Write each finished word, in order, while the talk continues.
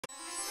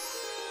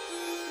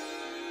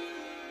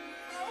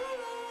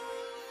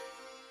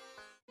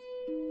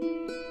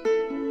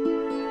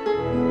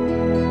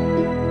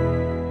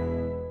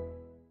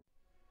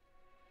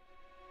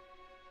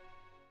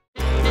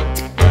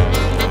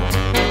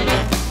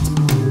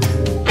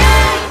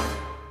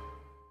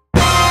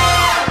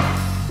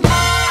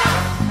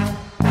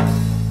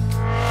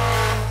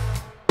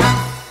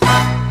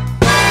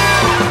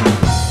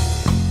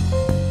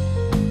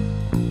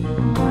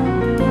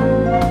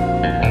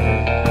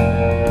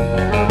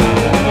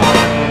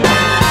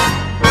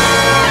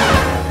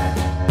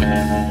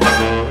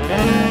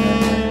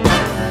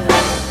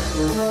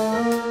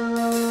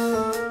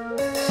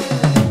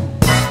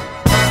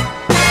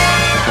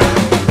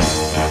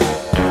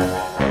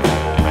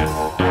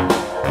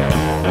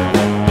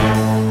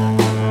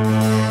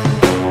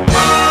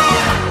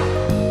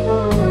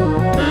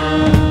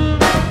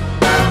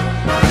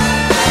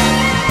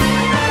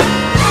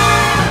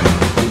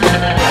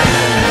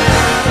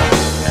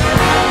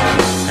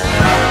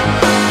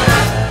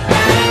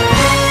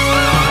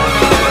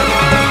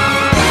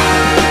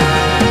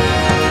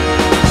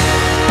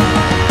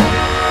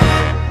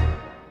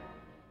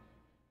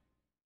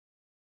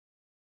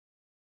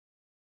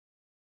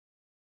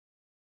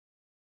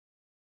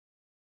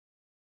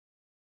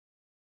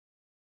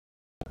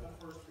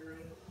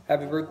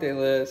Happy birthday,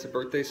 Liz. A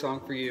birthday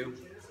song for you.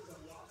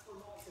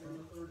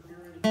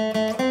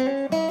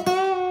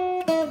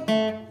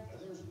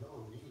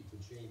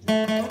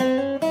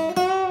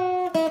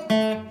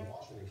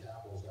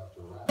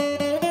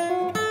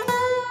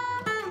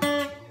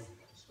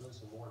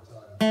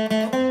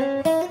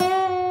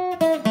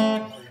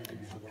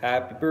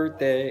 Happy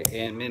birthday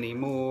and many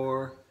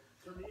more.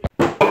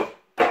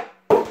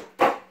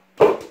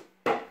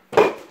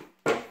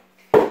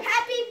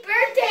 Happy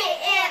birthday,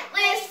 Aunt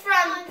Liz,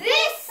 from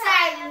this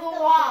side of the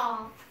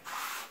wall.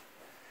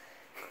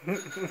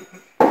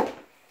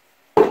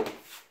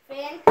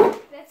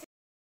 That's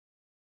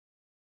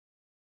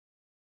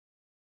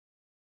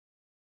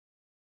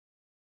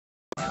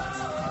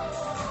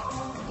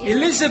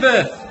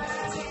Elizabeth,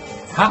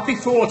 happy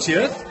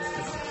 40th.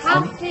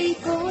 Happy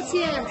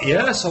 40th.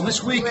 Yes, on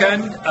this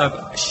weekend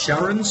of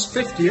Sharon's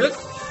 50th.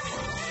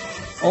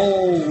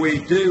 Oh, we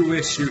do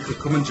wish you could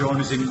come and join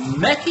us in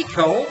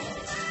Mexico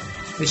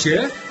this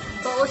year.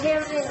 But we're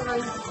here in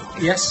England.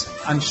 Yes,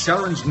 and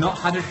Sharon's not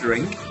had a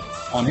drink,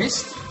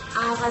 honest.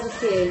 I've had a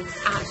few,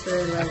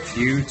 actually. A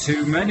few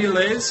too many,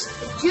 Liz.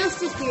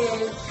 Just a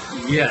few.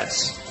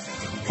 Yes.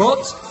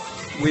 But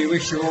we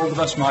wish you all the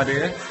best, my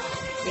dear.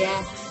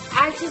 Yeah.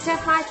 I just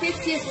had my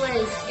 50th,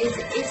 Liz.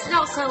 It's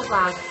not so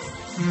bad.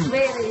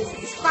 Really,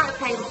 it's quite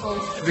painful.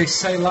 They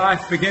say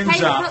life begins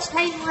Painless.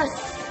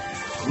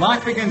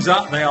 Life begins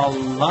at they are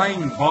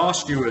lying bar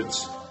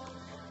stewards.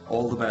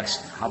 All the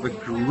best. Have a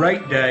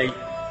great day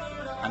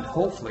and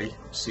hopefully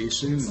see you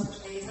soon.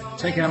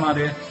 Take care, my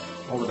dear.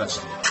 All the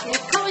best. Yeah,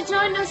 come and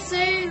join us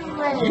soon,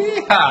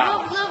 Liz.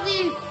 Yeah. Love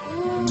you.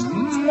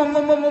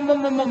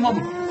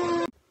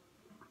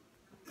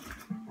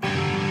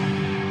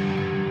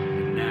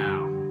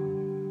 Now,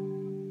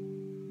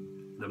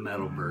 the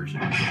metal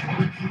version.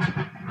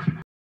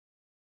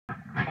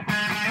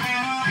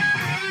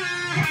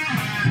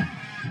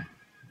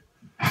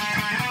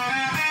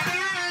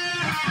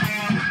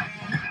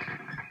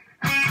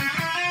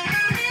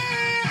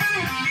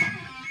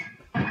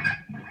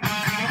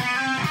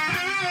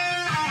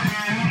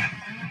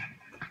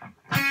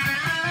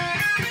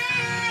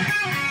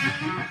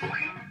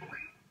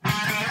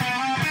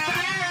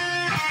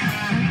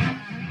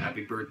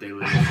 Happy birthday,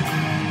 Liz.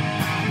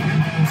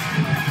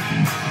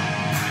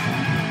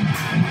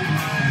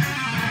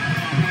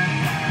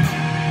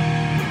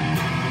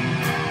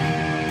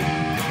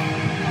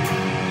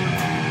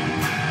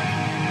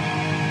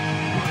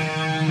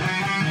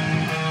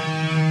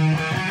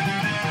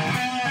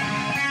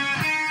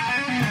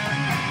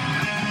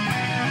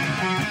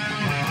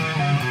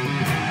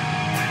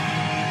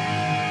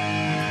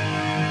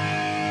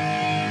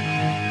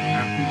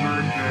 Happy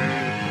birthday.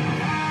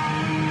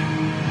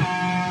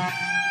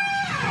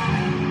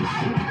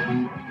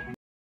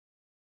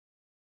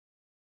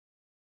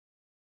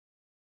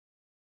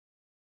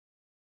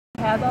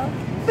 Have a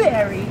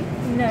very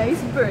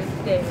nice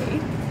birthday.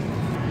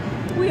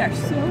 We are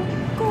so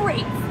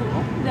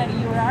grateful that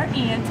you're our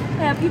aunt.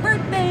 Happy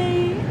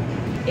birthday!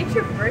 It's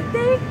your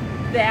birthday?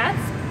 That's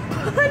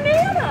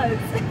bananas!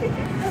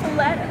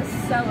 Let us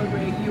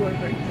celebrate your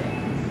birthday.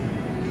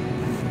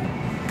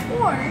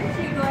 Orange,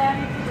 you glad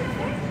it's your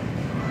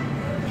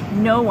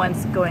birthday? No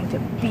one's going to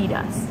beat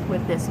us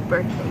with this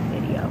birthday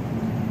video.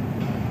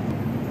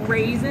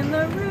 Raising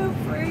the roof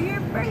for your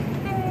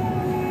birthday.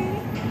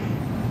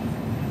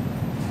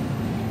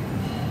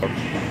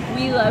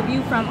 We love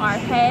you from our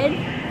head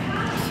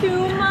to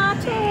my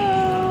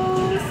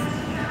toes.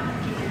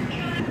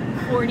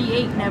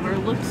 48 never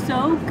looked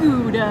so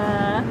good.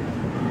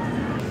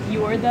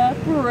 You're the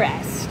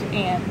best,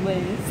 Aunt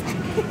Liz.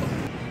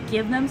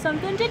 Give them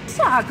something to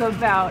talk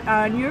about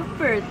on your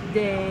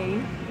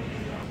birthday.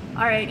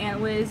 Alright,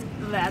 Aunt Liz,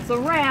 that's a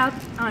wrap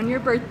on your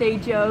birthday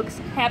jokes.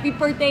 Happy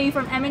birthday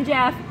from Em and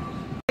Jeff.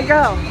 There you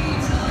go.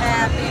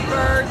 Happy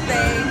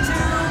birthday to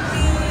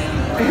me.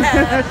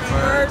 Happy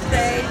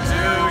birthday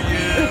to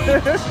you.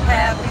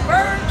 Happy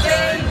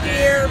birthday,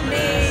 dear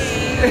me.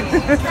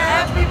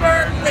 Happy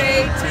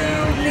birthday to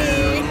me.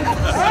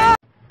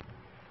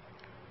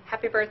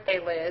 Happy birthday,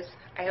 Liz.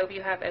 I hope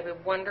you have a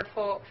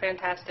wonderful,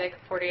 fantastic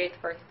 48th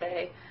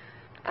birthday.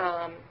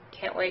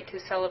 Can't wait to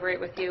celebrate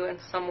with you in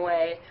some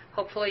way.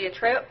 Hopefully a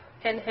trip.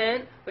 Hint,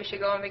 hint. We should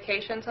go on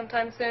vacation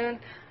sometime soon.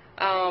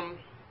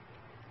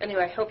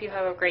 Anyway, hope you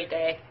have a great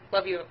day.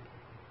 Love you.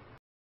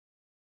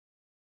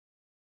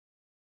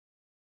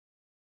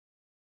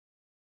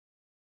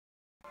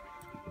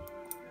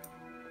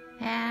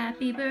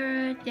 Happy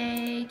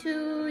birthday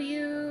to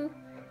you.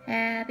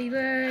 Happy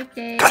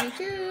birthday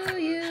to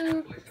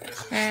you.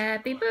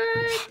 Happy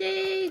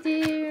birthday,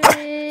 dear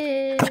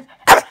Liz.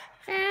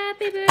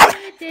 Happy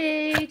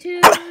birthday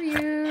to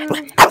you.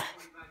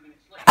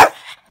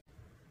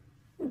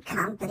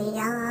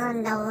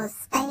 Cumpleaños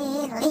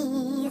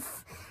feliz,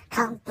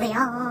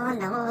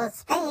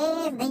 cumpleaños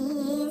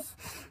feliz,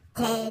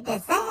 te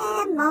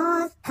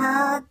deseamos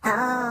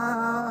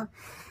todo.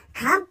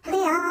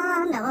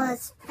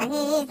 Cumpleaños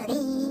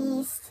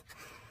feliz.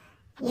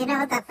 You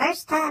know, the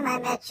first time I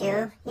met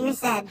you, you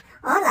said,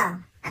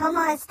 "Hola,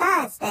 ¿cómo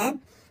estás, Dad?"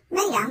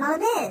 me llamo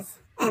Liz.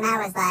 And I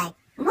was like,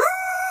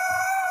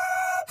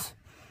 what?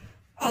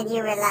 And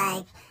you were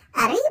like,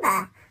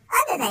 arriba,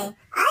 ándale,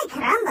 ay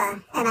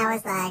caramba. And I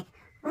was like,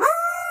 what?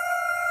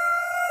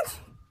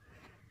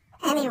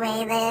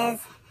 Anyway,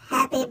 Liz,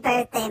 happy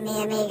birthday,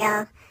 mi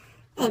amigo.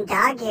 In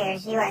dog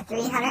years, you are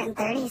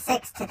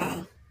 336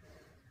 today.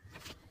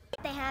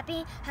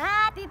 Happy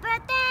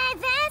birthday,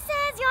 this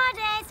is your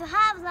day, so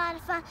have a lot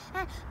of fun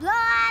and blow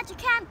out your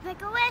candle,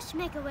 make a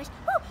wish,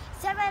 woo!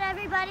 Celebrate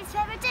everybody's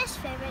favorite dish,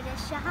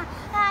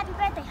 Happy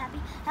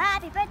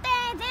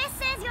birthday, this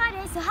is your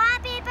day, so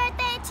happy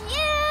birthday to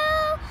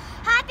you!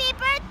 Happy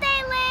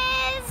birthday,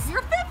 Liz!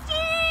 You're 50!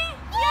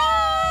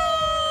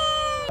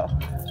 Yay!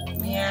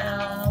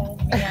 Meow,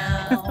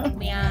 meow,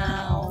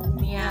 meow,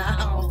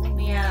 meow,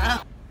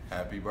 meow.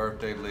 Happy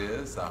birthday,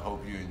 Liz. I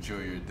hope you enjoy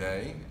your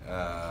day.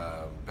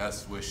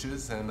 Best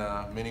wishes and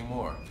many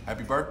more.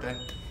 Happy birthday.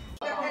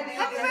 Happy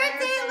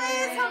birthday,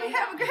 Liz! Hope you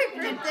have a great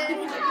birthday!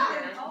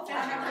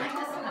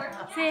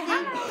 Say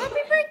hi.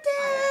 Happy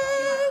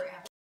birthday!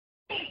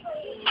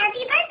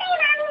 Happy birthday,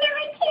 Mommy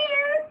number 2.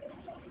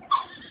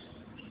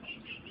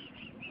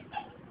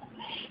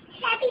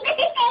 Happy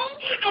birthday.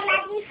 I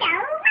love you so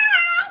much.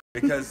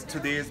 Because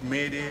today is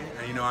May Day,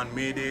 and you know on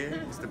May Day,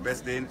 it's the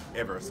best day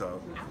ever,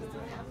 so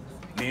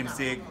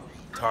namesake,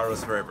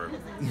 Taurus forever.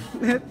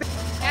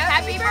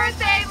 Happy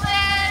birthday,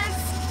 Liz!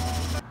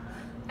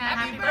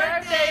 Happy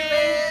birthday,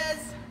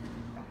 Liz!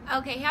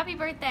 Okay, happy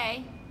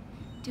birthday.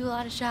 Do a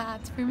lot of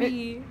shots for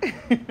me.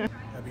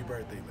 Happy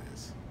birthday,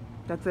 Liz.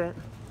 That's it.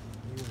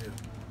 You live.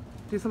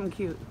 Do something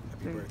cute.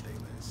 Happy birthday,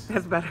 Liz.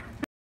 That's better.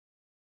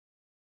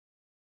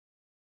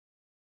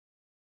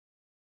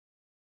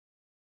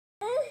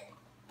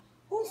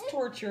 Who's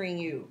torturing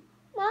you?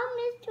 Mom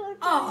is torturing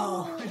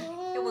Oh,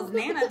 it was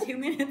Nana 2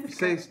 minutes ago.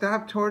 Say,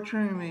 stop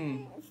torturing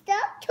me.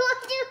 Stop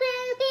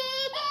torturing me!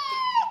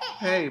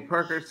 Hey,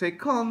 Parker, say,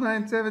 call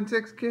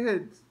 976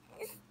 kids.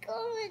 It's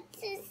going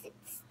to 6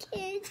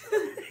 kids.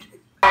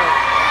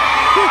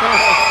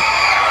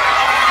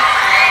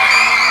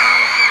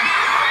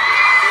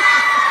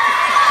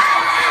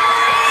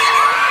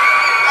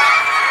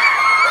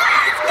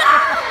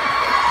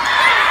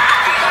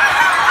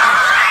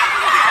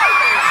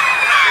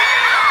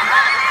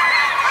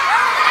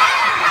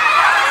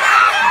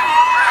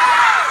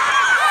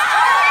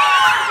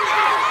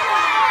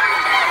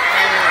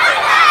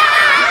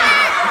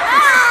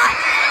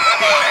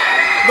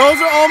 Those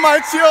are all my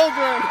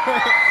children.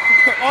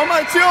 All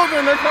my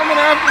children are coming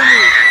after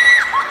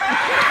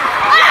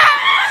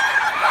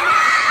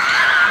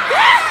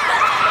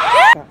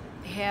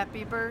me.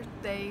 Happy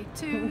birthday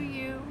to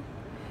you.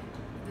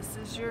 This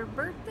is your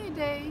birthday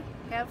day.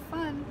 Have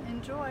fun.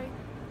 Enjoy.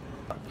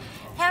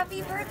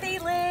 Happy birthday,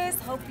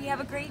 Liz. Hope you have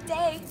a great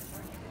day.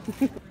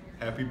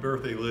 Happy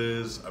birthday,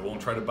 Liz. I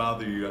won't try to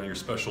bother you on your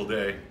special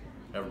day.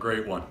 Have a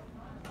great one.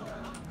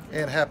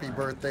 And happy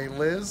birthday,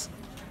 Liz.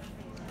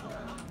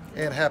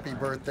 And happy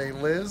birthday,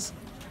 Liz.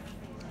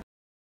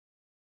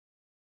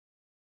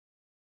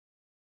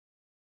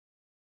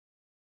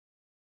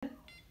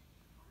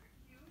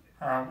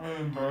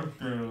 Happy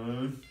birthday,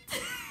 Liz.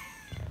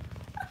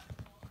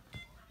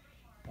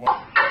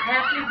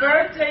 Happy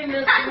birthday, Miss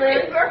Liz.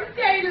 Happy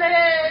birthday,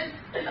 Liz.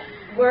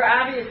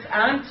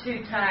 I'm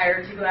too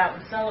tired to go out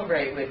and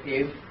celebrate with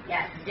you.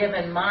 Yes.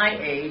 Given my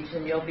age,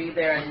 and you'll be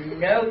there in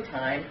no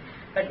time.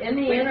 But in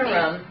the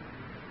interim,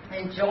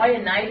 enjoy a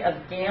night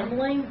of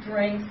gambling,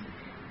 drinks,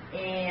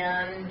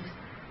 and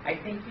I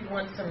think you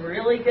want some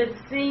really good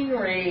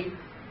scenery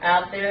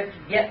out there. If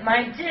you get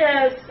my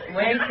gist,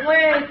 wink,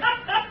 wink.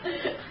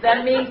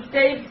 That means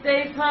Dave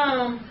stays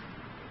home.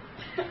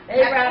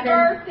 Hey, Happy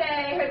Robin.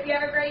 birthday. Hope you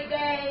have a great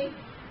day.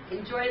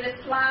 Enjoy the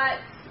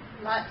slots.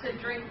 Lots of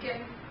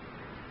drinking.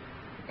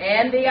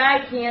 And the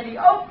eye candy.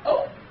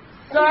 Oh,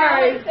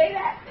 sorry. You're not allowed to say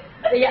that.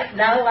 Yeah,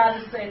 not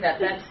allowed to say that.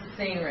 That's the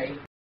scenery.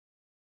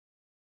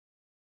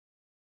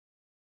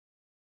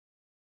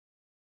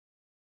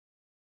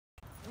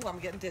 Ooh, I'm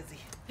getting dizzy.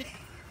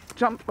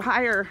 Jump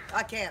higher.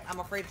 I can't. I'm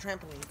afraid of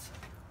trampolines.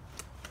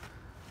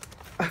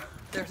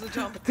 There's a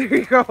jump. There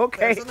you go.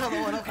 Okay. There's another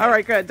one. Okay. All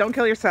right, good. Don't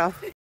kill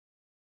yourself.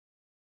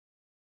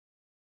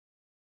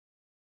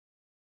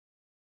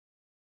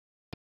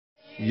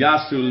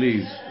 Yasu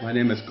Liz. My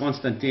name is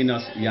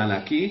Konstantinos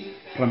Yanaki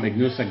from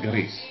Ignusa,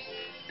 Greece.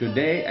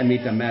 Today I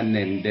meet a man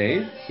named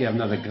Dave. He have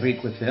another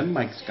Greek with him,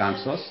 Mike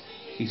Skansos.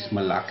 He's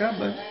Malaka,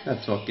 but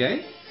that's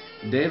okay.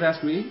 Dave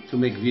asked me to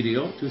make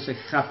video to say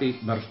happy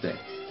birthday.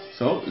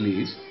 So,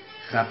 Liz,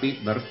 happy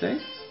birthday.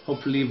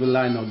 Hopefully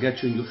Vilano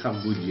get you and you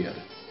have good year.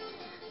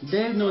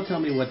 Dave no tell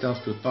me what else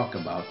to talk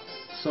about.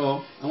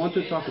 So, I want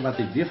to talk about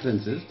the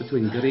differences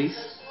between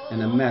Greece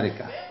and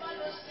America.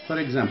 For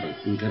example,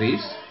 in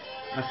Greece,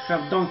 I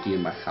have donkey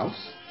in my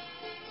house.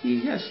 He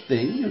has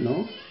thing, you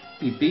know,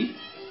 pee-pee.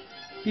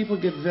 People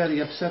get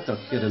very upset out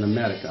here in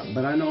America,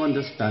 but I don't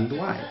understand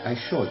why. I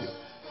show you.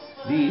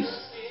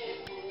 This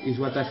is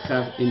what I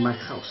have in my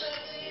house.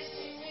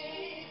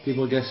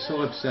 People get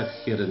so upset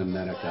here in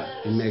America,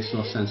 it makes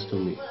no sense to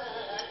me.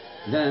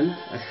 Then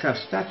I have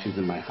statues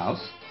in my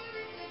house.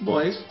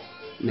 Boys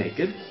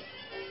naked,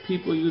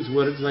 people use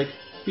words like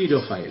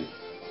pedophile.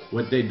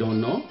 What they don't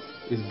know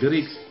is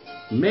Greeks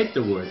make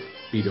the word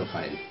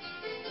pedophile.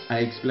 I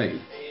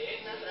explain.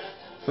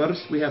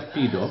 First we have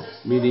pedo,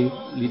 meaning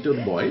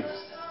little boy.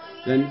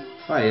 Then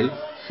phile,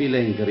 phile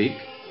in Greek,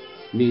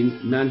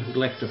 means man who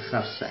like to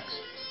have sex.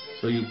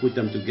 So you put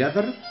them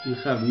together, you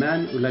have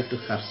man who like to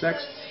have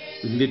sex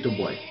with little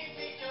boy.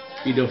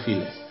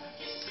 Pedophile.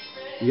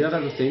 The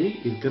other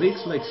thing is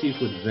Greeks like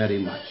seafood very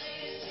much,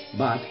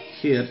 but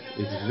here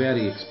it's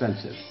very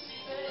expensive.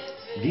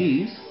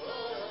 These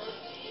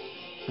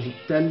are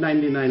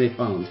 $10.99 a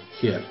pound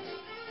here.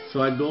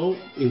 So I go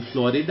in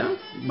Florida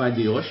by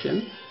the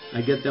ocean,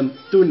 I get them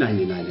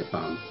 $2.99 a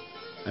pound.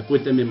 I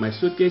put them in my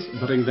suitcase,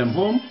 bring them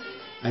home,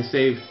 I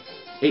save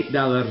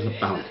 $8 a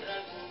pound.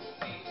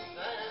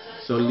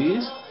 So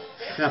Liz,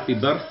 happy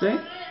birthday,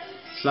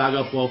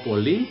 Saga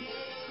Popoli,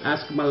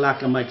 ask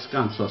Malaka Mike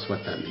Skansos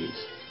what that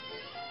means.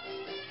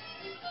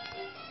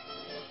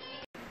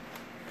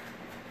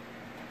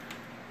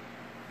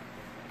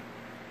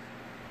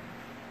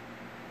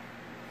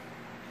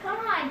 Come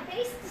on,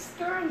 face the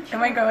storm.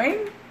 Am I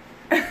going?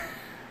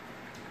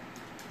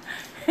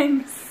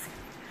 Thanks.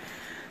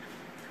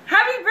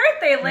 Happy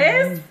birthday,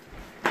 Liz!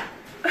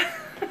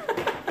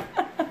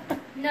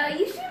 No,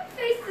 you should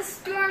face the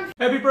storm.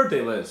 Happy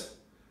birthday, Liz.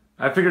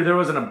 I figured there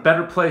wasn't a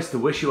better place to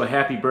wish you a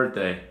happy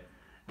birthday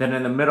than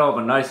in the middle of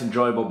a nice,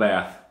 enjoyable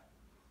bath.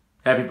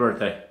 Happy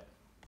birthday.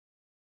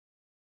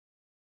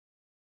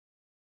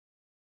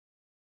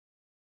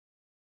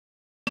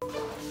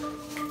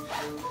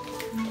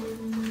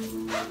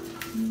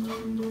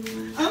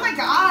 Oh my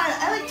god,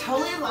 I like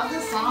totally love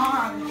this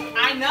song.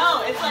 I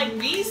know, it's like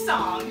the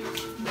song.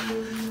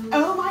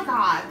 Oh my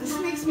god, this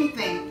makes me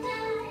think.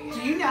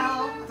 Do you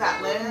know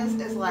that Liz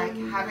is like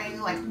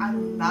having like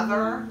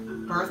another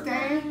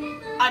birthday?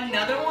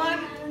 Another one?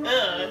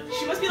 Ugh,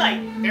 she must be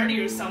like 30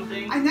 or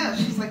something. I know,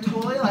 she's like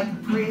totally like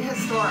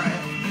prehistoric.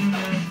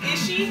 Is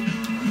she?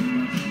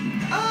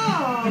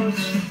 Oh,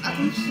 I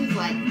think she's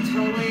like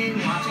totally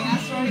watching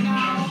us right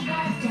now.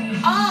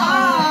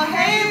 Oh,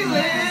 hey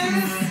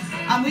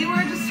Liz! We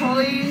were just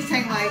totally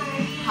saying like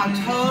how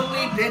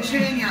totally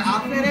bitchin' your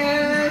outfit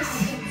is.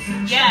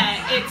 Yeah,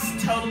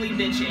 it's totally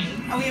bitching.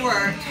 And we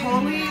were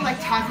totally like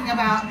talking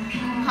about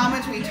how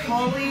much we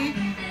totally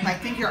like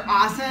think you're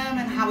awesome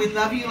and how we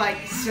love you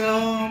like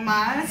so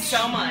much.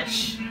 So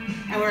much.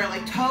 And we're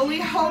like totally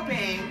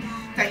hoping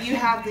that you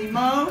have the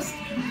most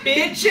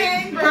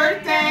bitching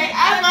birthday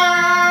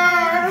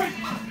ever!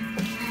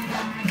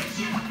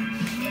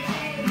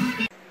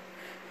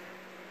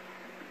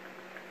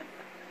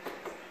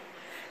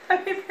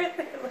 Happy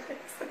birthday, Liz.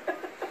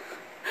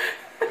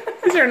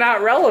 These are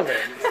not relevant.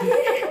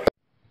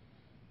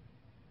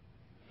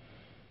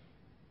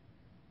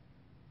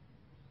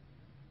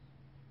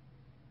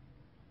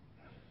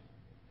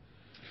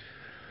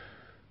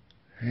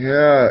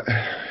 Yeah,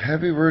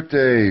 happy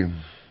birthday.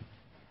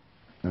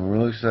 I'm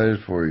really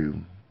excited for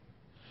you.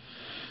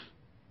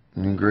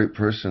 You're a great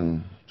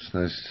person. It's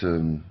nice to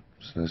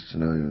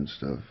know you and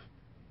stuff.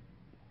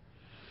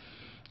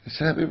 It's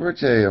happy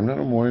birthday. I'm not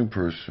a morning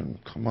person.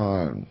 Come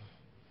on.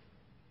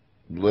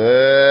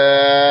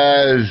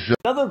 Liz.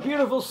 Another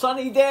beautiful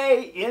sunny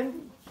day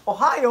in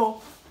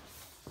Ohio.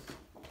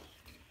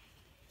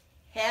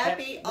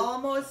 Happy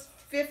almost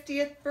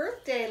 50th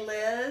birthday,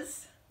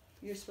 Liz.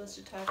 You're supposed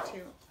to talk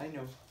to. I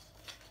know.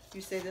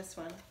 You say this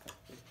one.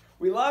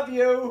 We love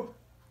you.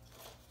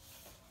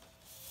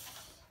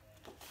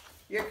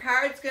 Your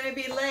card's going to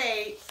be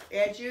late,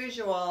 as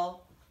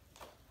usual.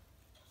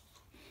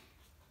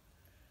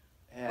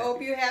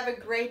 Hope you have a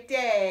great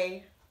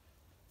day.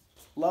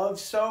 Love,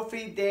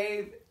 Sophie,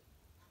 Dave,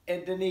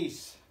 and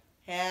Denise.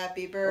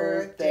 Happy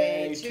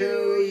birthday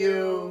to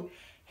you.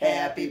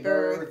 Happy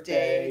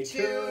birthday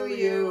to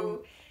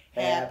you.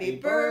 Happy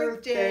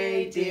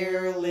birthday,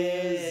 dear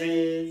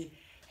Lizzie.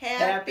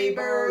 Happy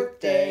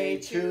birthday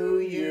to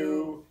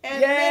you.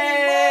 And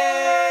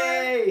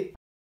Yay!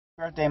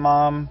 Birthday,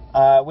 Mom.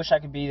 Wish I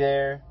could be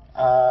there.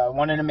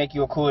 Wanted to make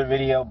you a cooler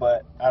video,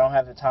 but I don't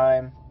have the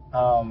time.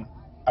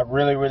 I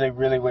really, really,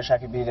 really wish I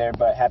could be there,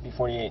 but happy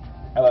 48.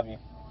 I love you.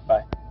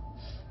 Bye.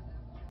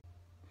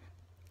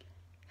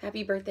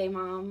 Happy birthday,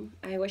 Mom.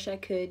 I wish I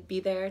could be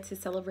there to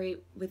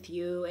celebrate with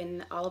you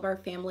and all of our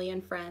family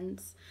and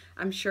friends.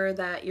 I'm sure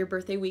that your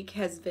birthday week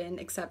has been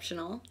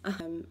exceptional.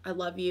 I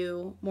love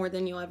you more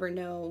than you'll ever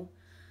know,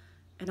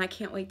 and I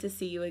can't wait to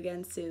see you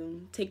again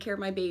soon. Take care of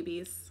my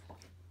babies.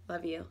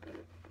 Love you.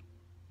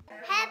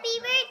 Happy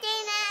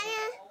birthday,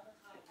 Nana.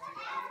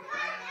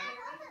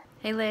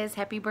 Hey Liz,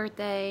 happy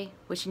birthday.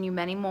 Wishing you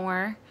many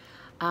more.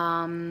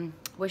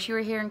 Wish you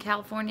were here in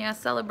California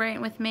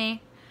celebrating with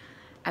me.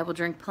 I will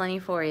drink plenty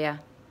for you.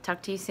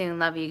 Talk to you soon.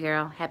 Love you,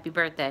 girl. Happy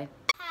birthday.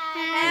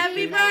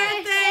 Happy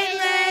birthday,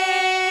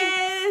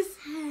 Liz.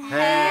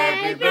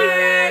 Happy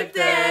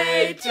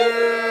birthday to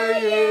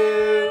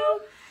you.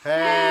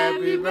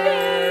 Happy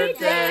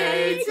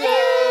birthday to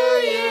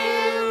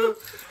you.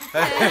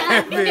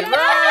 Happy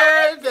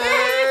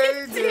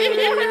birthday to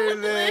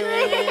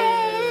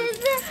Liz.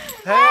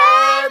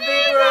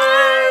 Happy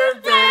birthday.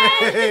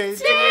 birthday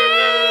to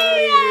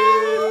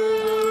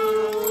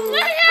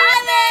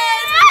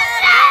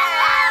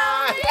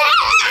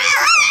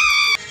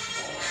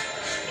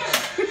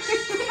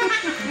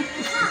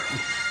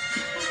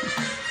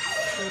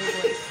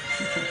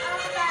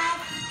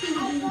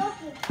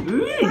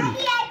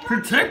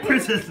Protect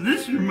Princess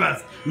Liz from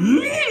us.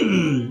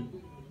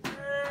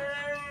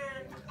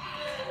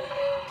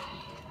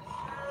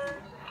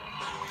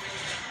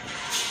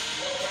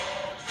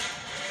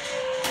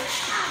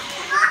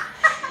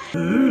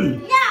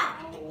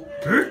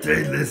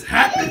 Birthday Liz,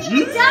 happy.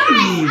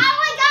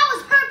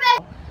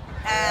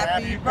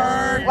 Happy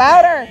birthday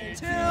Louder.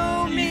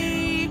 to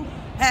me.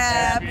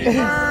 Happy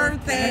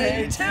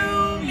birthday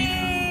to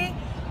me.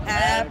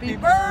 Happy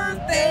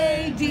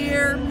birthday,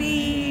 dear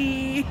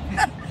me.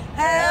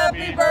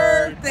 Happy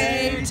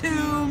birthday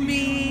to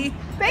me.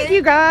 Thank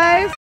you,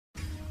 guys.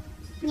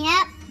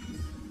 Yep.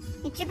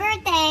 It's your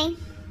birthday.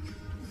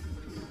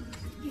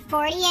 You're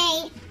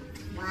 48.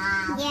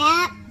 Wow.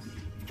 Yep.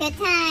 Good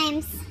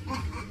times.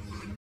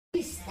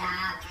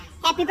 Stop.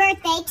 Happy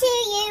birthday to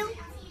you.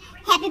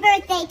 Happy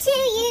birthday to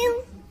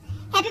you.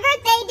 Happy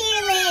birthday,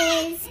 dear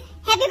Liz.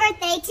 Happy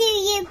birthday to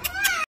you.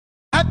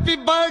 Happy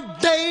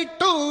birthday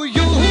to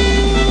you.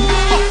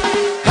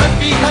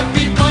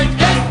 Happy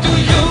birthday to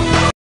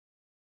you.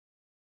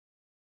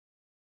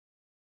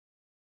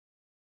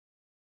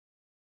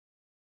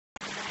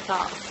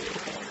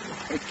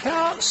 I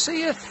can't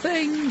see a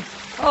thing.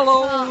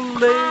 Hello,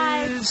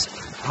 Liz.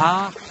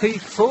 Happy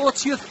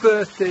 40th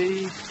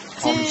birthday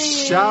on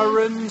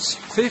Sharon's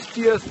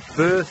 50th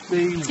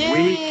birthday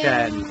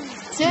weekend.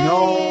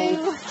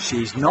 No,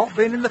 she's not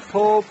been in the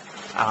pub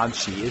and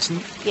she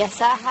isn't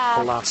Yes, I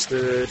have.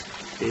 blasted.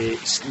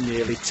 It's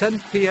nearly 10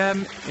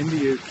 p.m. in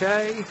the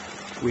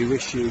UK. We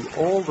wish you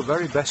all the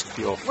very best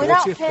for your We're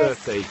not 40th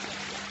pissed.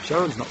 birthday.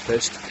 Sharon's not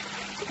pissed.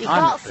 You I'm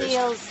can't not see pissed.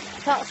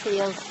 us. Can't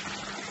see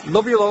us.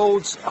 Love you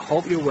loads. I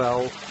hope you're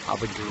well.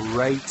 Have a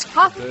great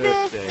Happy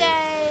birthday.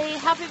 birthday.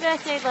 Happy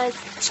birthday, Liz.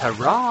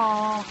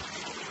 Ta-ra.